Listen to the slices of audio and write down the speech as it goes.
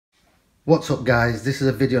What's up guys, this is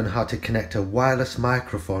a video on how to connect a wireless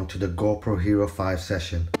microphone to the GoPro Hero 5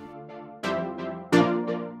 Session.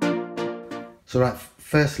 So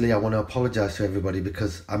firstly I want to apologise to everybody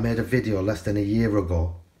because I made a video less than a year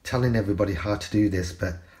ago telling everybody how to do this,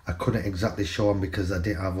 but I couldn't exactly show them because I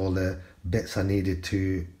didn't have all the bits I needed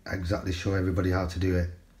to exactly show everybody how to do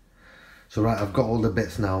it. So I've got all the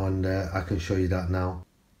bits now and I can show you that now.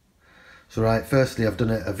 So firstly I've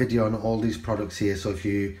done a video on all these products here, so if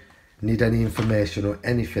you need any information or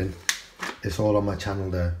anything, it's all on my channel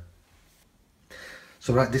there.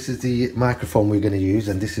 So this is the microphone we're going to use,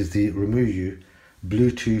 and this is the Removu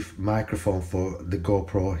Bluetooth microphone for the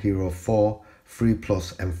GoPro Hero 4, 3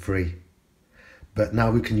 Plus and 3. But now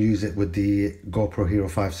we can use it with the GoPro Hero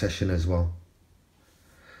 5 Session as well.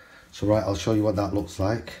 So I'll show you what that looks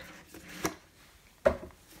like. So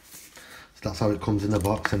that's how it comes in the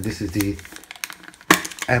box, and this is the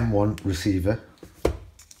M1 receiver.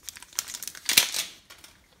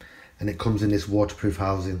 And it comes in this waterproof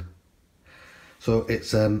housing. So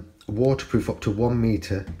it's waterproof up to 1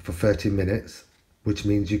 meter for 30 minutes, which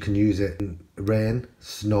means you can use it in rain,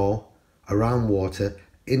 snow, around water,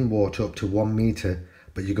 in water up to 1 meter.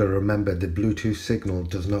 But you got to remember the Bluetooth signal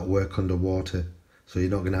does not work underwater, so you're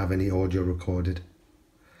not going to have any audio recorded.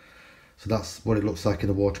 So that's what it looks like in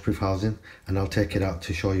the waterproof housing, and I'll take it out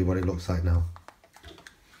to show you what it looks like now.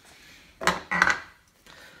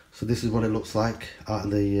 So this is what it looks like out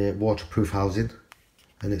of the waterproof housing,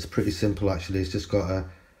 and it's pretty simple actually. It's just got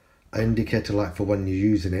an indicator light for when you're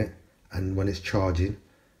using it and when it's charging,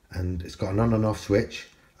 and it's got an on and off switch,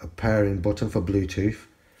 a pairing button for Bluetooth,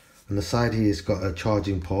 and the side here has got a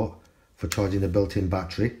charging port for charging the built-in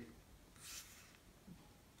battery,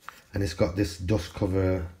 and it's got this dust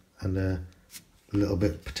cover and a little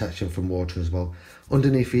bit of protection from water as well.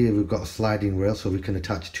 Underneath here we've got a sliding rail, so we can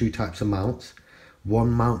attach two types of mounts.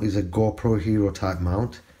 One mount is a GoPro Hero type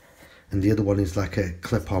mount, and the other one is like a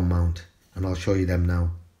clip-on mount, and I'll show you them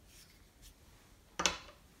now.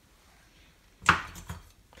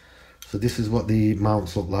 So this is what the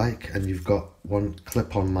mounts look like, and you've got one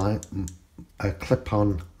clip-on mount, and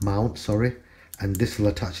this will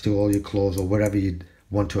attach to all your clothes or wherever you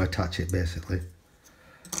want to attach it basically.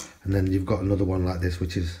 And then you've got another one like this,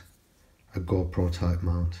 which is a GoPro type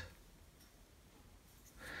mount.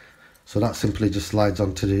 So that simply just slides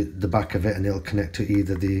onto the back of it, and it'll connect to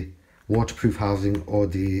either the waterproof housing or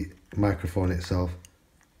the microphone itself.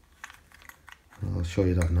 I'll show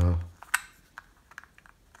you that now.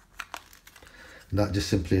 And that just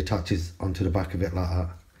simply attaches onto the back of it like that.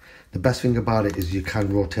 The best thing about it is you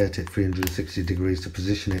can rotate it 360 degrees to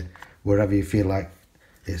position it wherever you feel like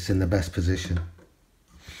it's in the best position.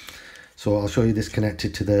 So I'll show you this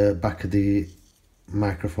connected to the back of the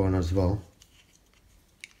microphone as well.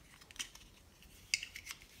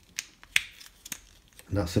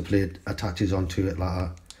 And that simply attaches onto it like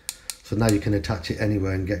that. So now you can attach it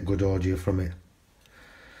anywhere and get good audio from it.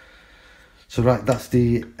 So that's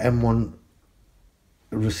the M1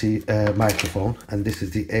 microphone, and this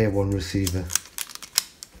is the A1 receiver.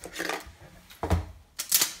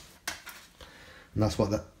 And that's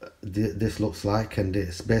what this looks like, and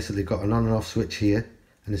it's basically got an on and off switch here,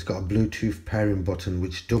 and it's got a Bluetooth pairing button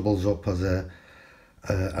which doubles up as a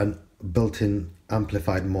built-in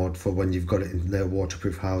amplified mode for when you've got it in the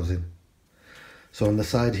waterproof housing. So on the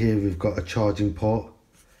side here we've got a charging port,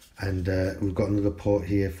 and we've got another port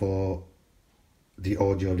here for the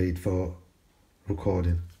audio lead for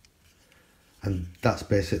recording, and that's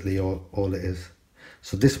basically all it is.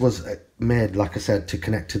 So this was made, like I said, to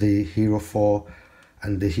connect to the Hero 4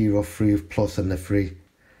 and the Hero 3 Plus and the 3,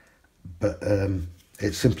 but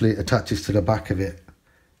it simply attaches to the back of it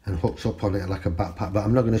and hooks up on it like a backpack. But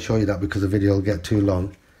I'm not going to show you that because the video will get too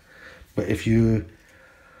long. But if you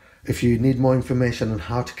need more information on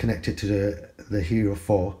how to connect it to the Hero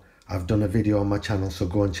 4, I've done a video on my channel, so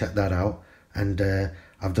go and check that out. And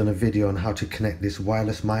I've done a video on how to connect this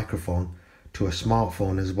wireless microphone to a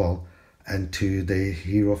smartphone as well, and to the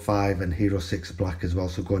Hero 5 and Hero 6 Black as well,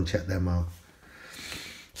 so go and check them out.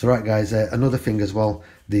 So guys, another thing as well,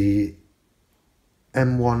 the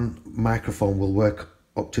M1 microphone will work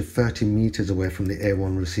up to 30 meters away from the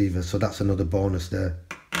A1 receiver, so that's another bonus there.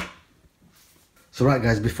 So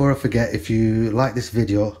guys, before I forget, if you like this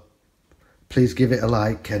video, please give it a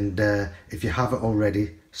like, and if you haven't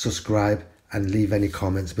already, subscribe and leave any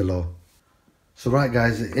comments below. So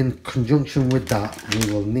guys, in conjunction with that,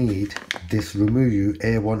 we will need this Removu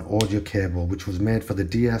A1 audio cable, which was made for the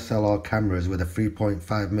DSLR cameras with a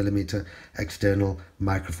 3.5mm external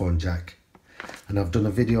microphone jack. And I've done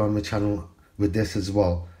a video on my channel with this as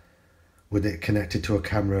well, with it connected to a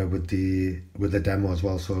camera with the demo as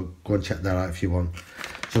well, so go and check that out if you want.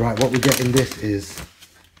 So right, what we get in this is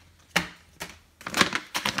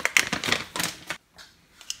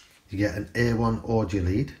you get an A1 audio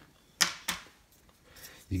lead,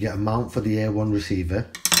 you get a mount for the A1 receiver,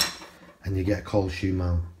 and you get a cold shoe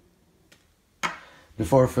mount.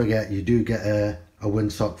 Before I forget, you do get a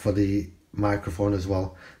windsock for the microphone as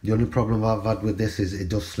well. The only problem I've had with this is it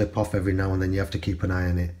does slip off every now and then. You have to keep an eye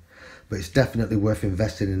on it, but it's definitely worth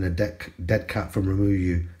investing in a dead cat from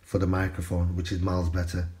Removu for the microphone, which is miles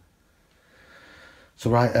better. So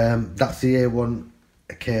right, that's the A1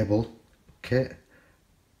 cable kit.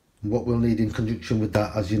 What we'll need in conjunction with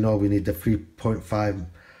that, as you know, we need the 3.5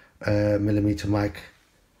 millimeter mic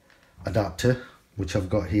adapter, which I've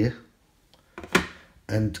got here.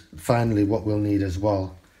 And finally, what we'll need as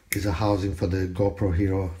well is a housing for the GoPro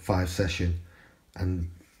Hero 5 Session, and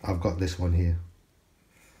I've got this one here.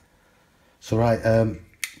 So right,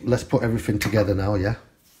 let's put everything together now, yeah?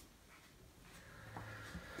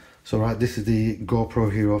 So right, this is the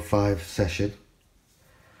GoPro Hero 5 Session.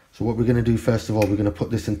 So what we're going to do first of all, we're going to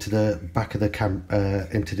put this into the back of the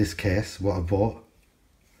into this case, what I bought.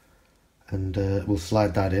 And we'll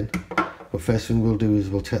slide that in. But first thing we'll do is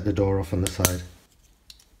we'll take the door off on the side.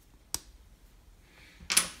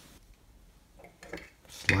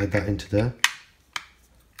 Slide that into there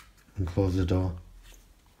and close the door.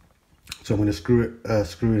 So I'm going to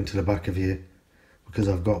screw into the back of here, because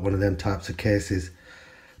I've got one of them types of cases,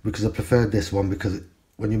 because I preferred this one because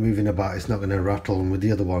when you're moving about it's not going to rattle, and with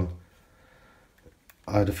the other one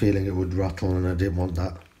I had a feeling it would rattle and I didn't want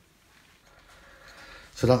that.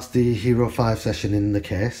 So that's the Hero 5 Session in the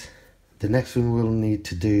case. The next thing we'll need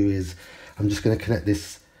to do is I'm just going to connect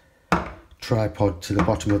this tripod to the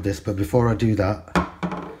bottom of this, but before I do that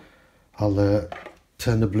I'll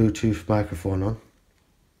turn the Bluetooth microphone on.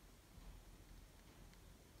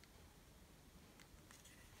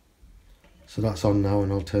 So that's on now,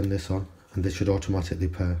 and I'll turn this on and this should automatically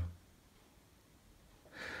pair.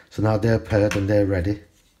 So now they're paired and they're ready.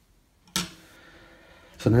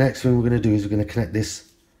 So the next thing we're going to do is we're going to connect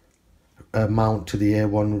this mount to the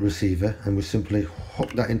A1 receiver, and we simply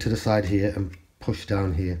hook that into the side here and push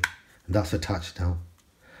down here, and that's attached now.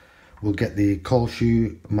 We'll get the cold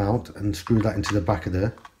shoe mount and screw that into the back of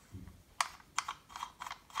there.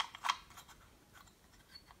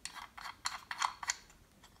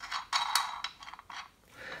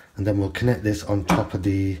 And then we'll connect this on top of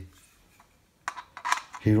the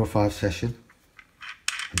Hero 5 Session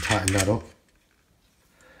and tighten that up.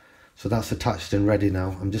 So that's attached and ready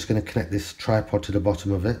now. I'm just going to connect this tripod to the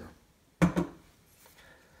bottom of it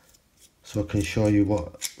so I can show you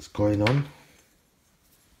what's going on.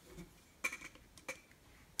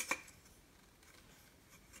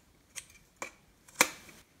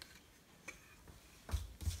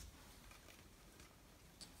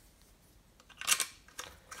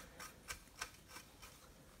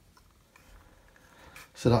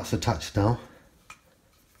 So that's attached now.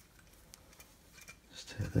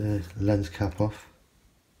 Just take the lens cap off.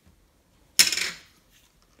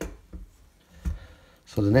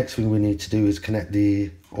 So the next thing we need to do is connect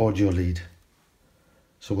the audio lead.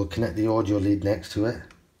 So we'll connect the audio lead next to it.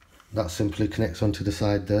 That simply connects onto the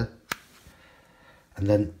side there. And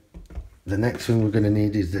then the next thing we're going to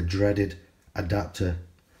need is the dreaded adapter.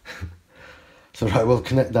 So right, we'll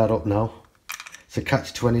connect that up now. It's a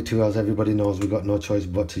catch-22, as everybody knows. We've got no choice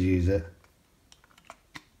but to use it.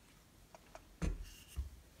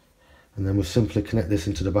 And then we'll simply connect this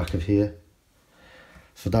into the back of here.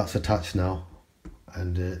 So that's attached now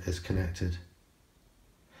and it's connected.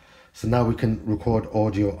 So now we can record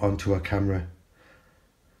audio onto a camera.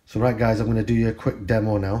 So right guys, I'm going to do you a quick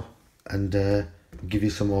demo now and give you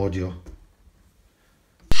some audio.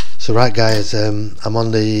 So right guys, I'm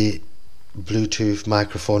on the Bluetooth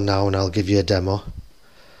microphone now and I'll give you a demo.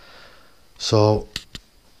 So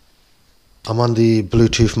I'm on the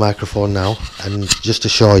Bluetooth microphone now, and just to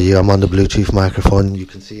show you, I'm on the Bluetooth microphone. You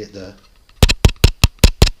can see it there.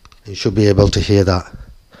 You should be able to hear that.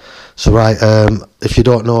 So right, if you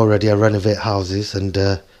don't know already, I renovate houses, and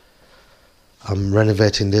I'm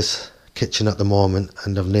renovating this kitchen at the moment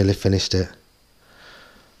and I've nearly finished it,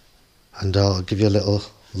 and I'll give you a little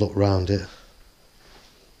look round it.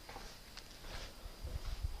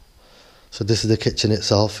 So this is the kitchen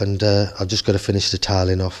itself, and I've just got to finish the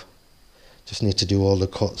tiling off. Just need to do all the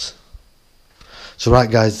cuts. So right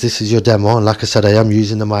guys, this is your demo, and like I said, I am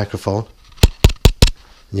using the microphone.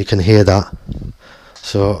 And you can hear that.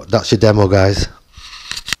 So that's your demo guys.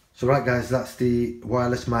 So right guys, that's the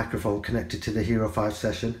wireless microphone connected to the Hero 5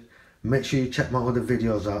 Session. Make sure you check my other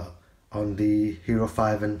videos out on the Hero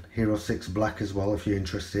 5 and Hero 6 Black as well if you're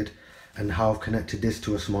interested, and how I've connected this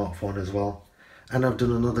to a smartphone as well. And I've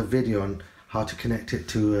done another video on how to connect it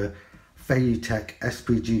to a Feiutech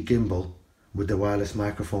SPG gimbal with the wireless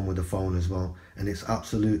microphone with the phone as well, and it's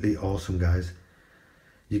absolutely awesome, guys.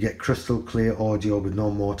 You get crystal clear audio with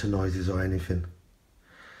no motor noises or anything.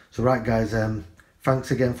 So right guys,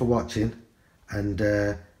 thanks again for watching, and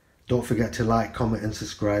don't forget to like, comment and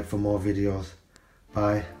subscribe for more videos.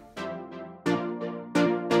 Bye.